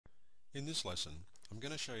In this lesson, I'm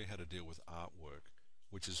going to show you how to deal with artwork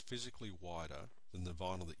which is physically wider than the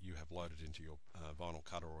vinyl that you have loaded into your vinyl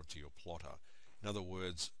cutter or to your plotter. In other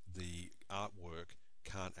words, the artwork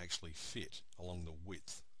can't actually fit along the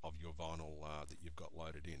width of your vinyl that you've got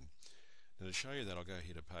loaded in. Now to show you that, I'll go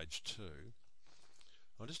here to page 2.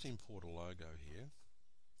 I'll just import a logo here.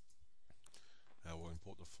 We'll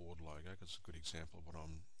import the Ford logo because it's a good example of what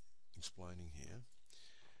I'm explaining here.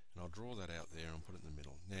 And I'll draw that out there and put it in the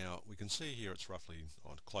middle. Now we can see here it's roughly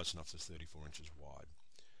close enough to 34 inches wide.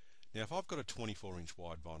 Now if I've got a 24 inch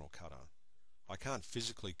wide vinyl cutter, I can't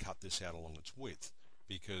physically cut this out along its width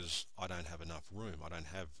because I don't have enough room.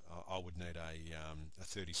 I would need a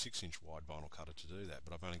 36 inch wide vinyl cutter to do that,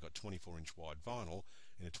 but I've only got 24 inch wide vinyl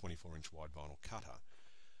in a 24 inch wide vinyl cutter.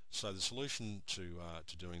 So the solution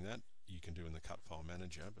to doing that you can do in the cut file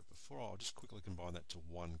manager, but before I'll just quickly combine that to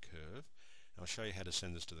one curve. And I'll show you how to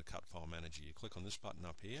send this to the cut file manager. You click on this button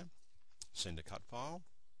up here, send a cut file.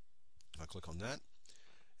 I click on that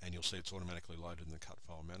and you'll see it's automatically loaded in the cut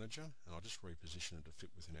file manager, and I'll just reposition it to fit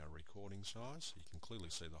within our recording size so you can clearly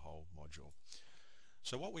see the whole module.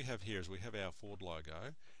 So what we have here is we have our Ford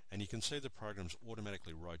logo, and you can see the program's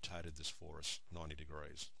automatically rotated this for us 90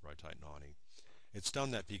 degrees, rotate 90. It's done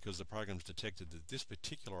that because the program's detected that this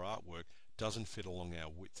particular artwork doesn't fit along our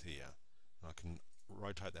width here. I can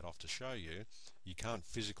rotate that off to show you. You can't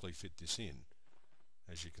physically fit this in.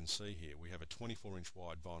 As you can see here, we have a 24 inch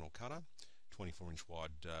wide vinyl cutter, 24 inch wide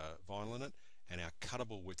vinyl in it, and our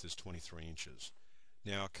cuttable width is 23 inches.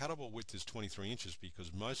 Now our cuttable width is 23 inches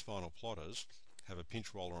because most vinyl plotters have a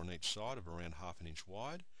pinch roller on each side of around half an inch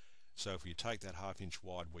wide. So if you take that half inch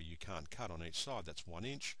wide where you can't cut on each side, that's 1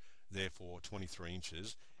 inch. Therefore 23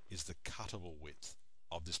 inches is the cuttable width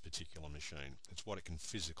of this particular machine. It's what it can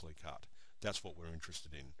physically cut. That's what we're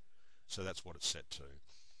interested in. So that's what it's set to.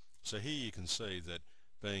 So here you can see that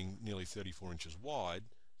being nearly 34 inches wide,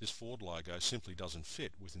 this Ford logo simply doesn't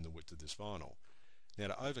fit within the width of this vinyl. Now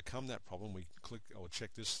to overcome that problem, we click or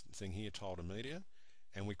check this thing here, tile to media,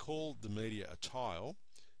 and we call the media a tile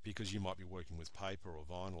because you might be working with paper or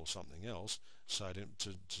vinyl or something else, so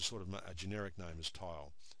to sort of a generic name is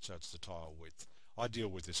tile, so it's the tile width. I deal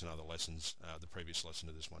with this in other lessons. The previous lesson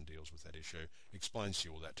to this one deals with that issue, explains to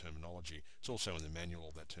you all that terminology. It's also in the manual,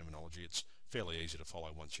 all that terminology. It's fairly easy to follow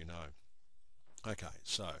once you know. Okay,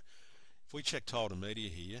 so if we check tile to media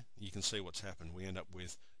here, you can see what's happened. We end up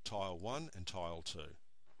with tile 1 and tile 2,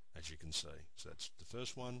 as you can see. So that's the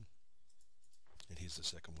first one, and here's the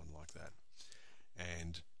second one like that.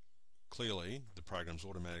 And clearly the program's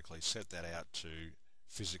automatically set that out to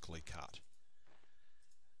physically cut.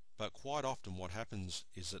 But quite often what happens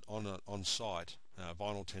is that on site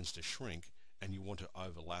vinyl tends to shrink and you want to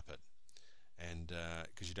overlap it, and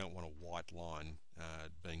because you don't want a white line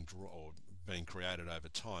being created over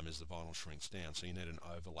time as the vinyl shrinks down, so you need an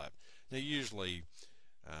overlap. Now usually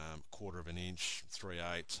 1/4 of an inch,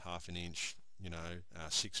 3/8, half an inch,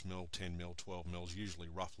 6 mil, 10 mil, 12 mils, usually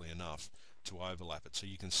roughly enough to overlap it. So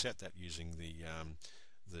you can set that using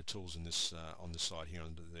the tools in this on this side here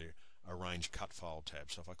under the Arrange Cut File tab.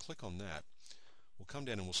 So if I click on that, we'll come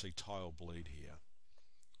down and we'll see tile bleed here.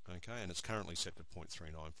 Okay, and it's currently set to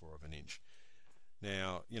 0.394 of an inch.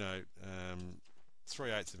 Now,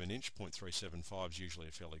 3/8 of an inch, 0.375 is usually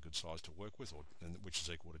a fairly good size to work with, which is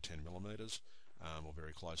equal to 10 millimeters, or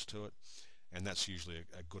very close to it. And that's usually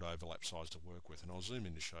a good overlap size to work with. And I'll zoom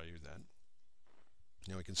in to show you that.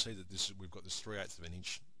 Now we can see that we've got this 3/8 of an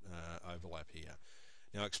inch overlap here.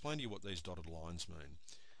 Now I'll explain to you what these dotted lines mean.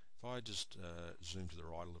 If I just zoom to the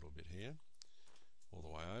right a little bit here, all the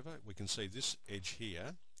way over, we can see this edge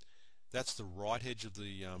here. That's the right edge of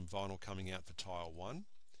the vinyl coming out for tile 1.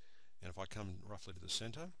 And if I come roughly to the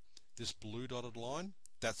center, this blue dotted line,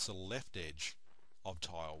 that's the left edge of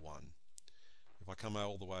tile 1. If I come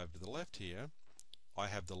all the way over to the left here, I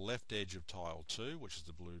have the left edge of tile 2, which is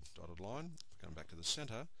the blue dotted line. If I come back to the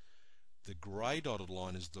center, the grey dotted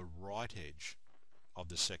line is the right edge of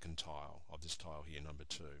the second tile, of this tile here, number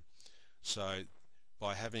 2. So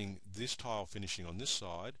by having this tile finishing on this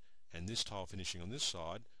side and this tile finishing on this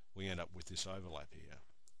side, we end up with this overlap here,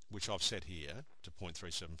 which I've set here to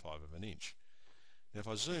 0.375 of an inch. Now if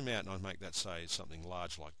I zoom out and I make that say something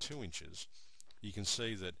large like 2 inches, you can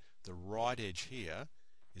see that the right edge here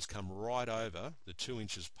is come right over the 2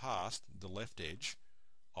 inches past the left edge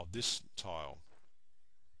of this tile.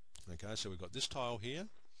 Okay, so we've got this tile here,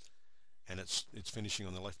 and it's finishing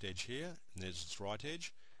on the left edge here, and there's its right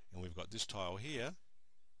edge, and we've got this tile here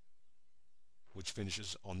which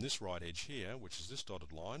finishes on this right edge here, which is this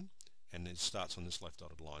dotted line, and it starts on this left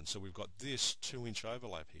dotted line. So we've got this 2 inch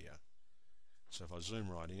overlap here. So if I zoom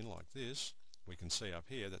right in like this, we can see up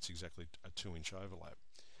here that's exactly a 2-inch overlap.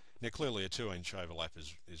 Now clearly a 2-inch overlap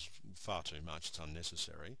is far too much, it's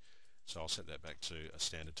unnecessary, so I'll set that back to a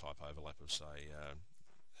standard type overlap of say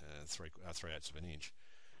 3/8 of an inch,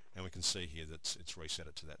 and we can see here that it's reset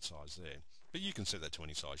it to that size there, but you can set that to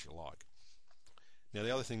any size you like. Now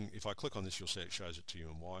the other thing, if I click on this, you'll see it shows it to you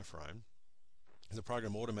in wireframe. The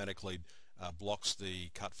program automatically blocks the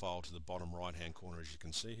cut file to the bottom right hand corner, as you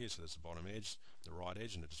can see here, so there's the bottom edge, the right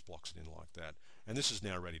edge, and it just blocks it in like that, and this is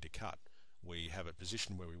now ready to cut. We have it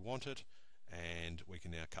positioned where we want it, and we can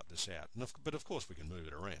now cut this out. But of course we can move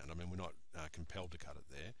it around. I mean, we're not compelled to cut it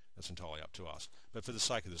there. That's entirely up to us. But for the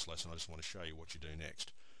sake of this lesson, I just want to show you what you do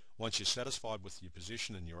next. Once you're satisfied with your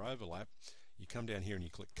position and your overlap, you come down here and you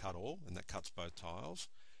click Cut All, and that cuts both tiles.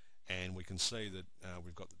 And we can see that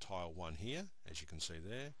we've got the tile 1 here, as you can see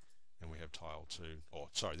there, and we have tile 2, or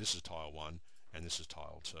sorry, this is tile 1, and this is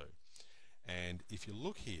tile 2. And if you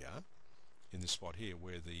look here, in this spot here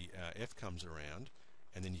where the F comes around,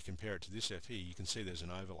 and then you compare it to this F here, you can see there's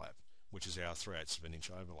an overlap, which is our 3/8 of an inch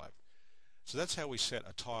overlap. So that's how we set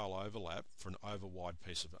a tile overlap for an over-wide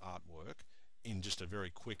piece of artwork in just a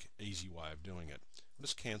very quick, easy way of doing it. I'll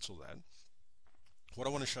just cancel that. What I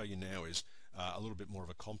want to show you now is a little bit more of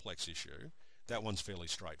a complex issue. That one's fairly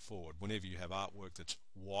straightforward. Whenever you have artwork that's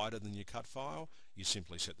wider than your cut file, you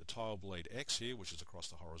simply set the tile bleed X here, which is across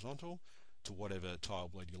the horizontal, to whatever tile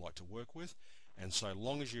bleed you like to work with, and so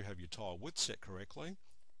long as you have your tile width set correctly,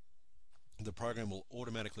 the program will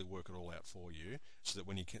automatically work it all out for you, so that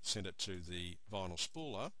when you send it to the vinyl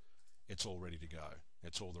spooler, it's all ready to go.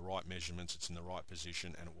 It's all the right measurements, it's in the right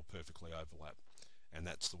position, and it will perfectly overlap, and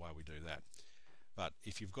that's the way we do that. But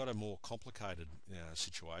if you've got a more complicated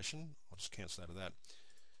situation, I'll just cancel out of that.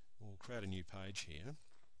 We'll create a new page here.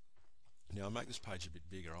 Now I'll make this page a bit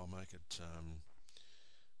bigger. I'll make it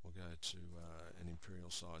we'll go to an imperial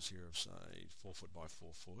size here of say 4 foot by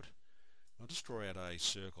 4 foot. I'll just draw out a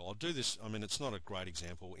circle. I'll do this, I mean it's not a great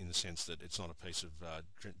example in the sense that it's not a piece of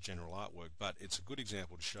general artwork, but it's a good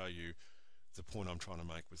example to show you the point I'm trying to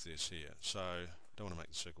make with this here. So I don't want to make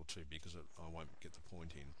the circle too big because I won't get the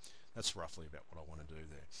point in. That's roughly about what I want to do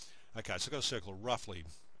there. Okay, so I've got a circle roughly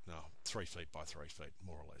 3 feet by 3 feet,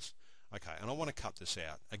 more or less. Okay, and I want to cut this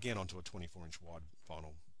out, again onto a 24-inch wide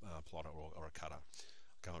vinyl plotter or a cutter.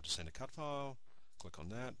 Go up to Center Cut File, click on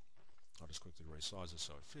that. I'll just quickly resize it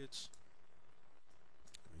so it fits.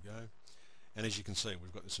 There we go. And as you can see,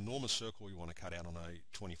 we've got this enormous circle we want to cut out on a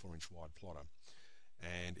 24-inch wide plotter.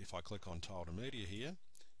 And if I click on Tile to Media here,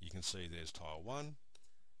 you can see there's tile 1 and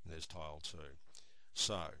there's tile 2.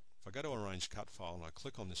 So if I go to Arrange Cut File and I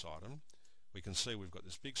click on this item, we can see we've got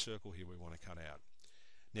this big circle here we want to cut out.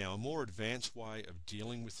 Now a more advanced way of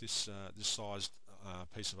dealing with this sized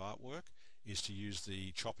piece of artwork is to use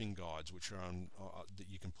the chopping guides, which are that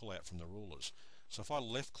you can pull out from the rulers. So if I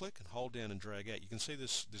left click and hold down and drag out, you can see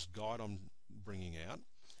this guide I'm bringing out.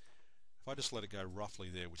 If I just let it go roughly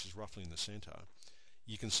there, which is roughly in the center,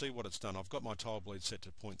 you can see what it's done. I've got my tile bleed set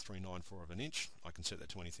to 0.394 of an inch. I can set that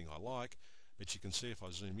to anything I like, but you can see if I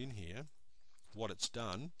zoom in here, what it's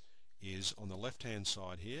done is on the left hand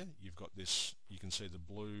side here, you've got this, you can see the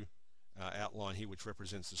blue outline here which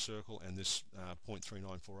represents the circle and this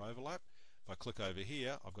 0.394 overlap. If I click over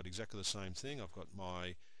here, I've got exactly the same thing. I've got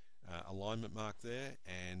my alignment mark there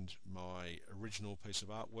and my original piece of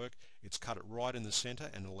artwork. It's cut it right in the center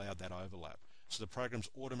and allowed that overlap. So the program's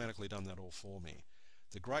automatically done that all for me.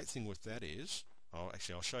 The great thing with that is, I'll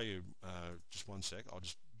show you just one sec. I'll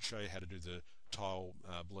just show you how to do the tile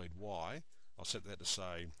bleed Y. I'll set that to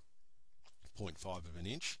say 0.5 of an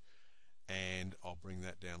inch, and I'll bring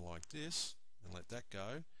that down like this and let that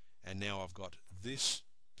go. And now I've got this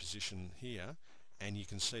position here, and you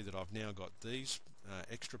can see that I've now got these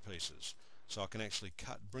extra pieces. So I can actually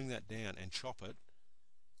bring that down and chop it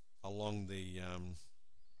along the,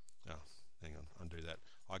 hang on, undo that.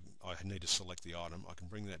 I need to select the item. I can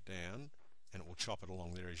bring that down and it will chop it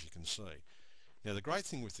along there, as you can see. Now the great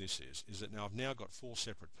thing with this is that now I've now got 4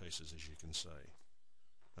 separate pieces, as you can see.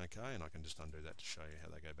 Okay, and I can just undo that to show you how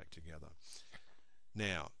they go back together.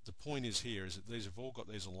 Now the point is here is that these have all got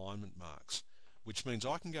these alignment marks, which means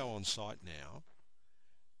I can go on site now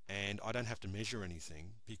and I don't have to measure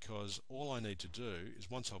anything, because all I need to do is,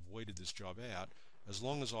 once I've weeded this job out, as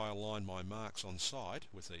long as I align my marks on site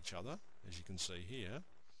with each other, as you can see here,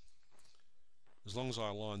 as long as I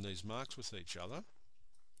align these marks with each other,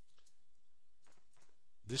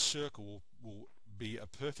 this circle will be a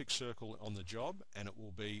perfect circle on the job, and it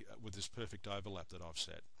will be with this perfect overlap that I've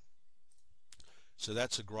set. So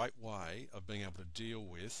that's a great way of being able to deal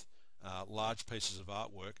with large pieces of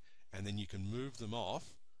artwork, and then you can move them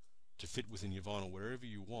off to fit within your vinyl wherever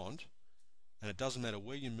you want, and it doesn't matter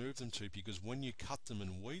where you move them to, because when you cut them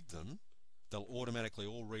and weed them, they'll automatically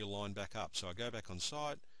all realign back up. So I go back on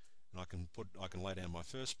site and I can lay down my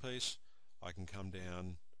first piece. I can come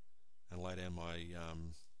down and lay down my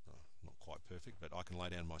not quite perfect, but I can lay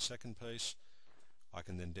down my second piece. I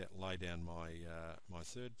can then lay down my my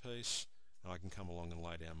third piece, and I can come along and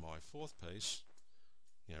lay down my fourth piece,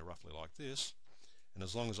 roughly like this. And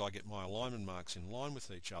as long as I get my alignment marks in line with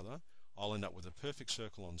each other, I'll end up with a perfect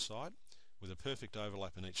circle on site with a perfect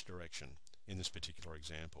overlap in each direction in this particular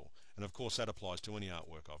example. And of course that applies to any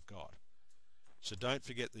artwork I've got. So don't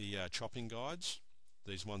forget the chopping guides,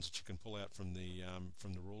 these ones that you can pull out from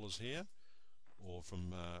the rulers here, or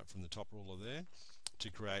from the top ruler there, to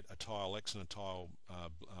create a tile X and a tile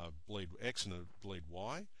bleed X and a bleed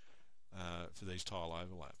Y for these tile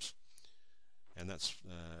overlaps. And that's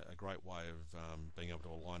a great way of being able to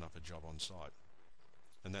line up a job on site.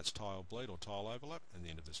 And that's tile bleed or tile overlap, and the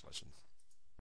end of this lesson.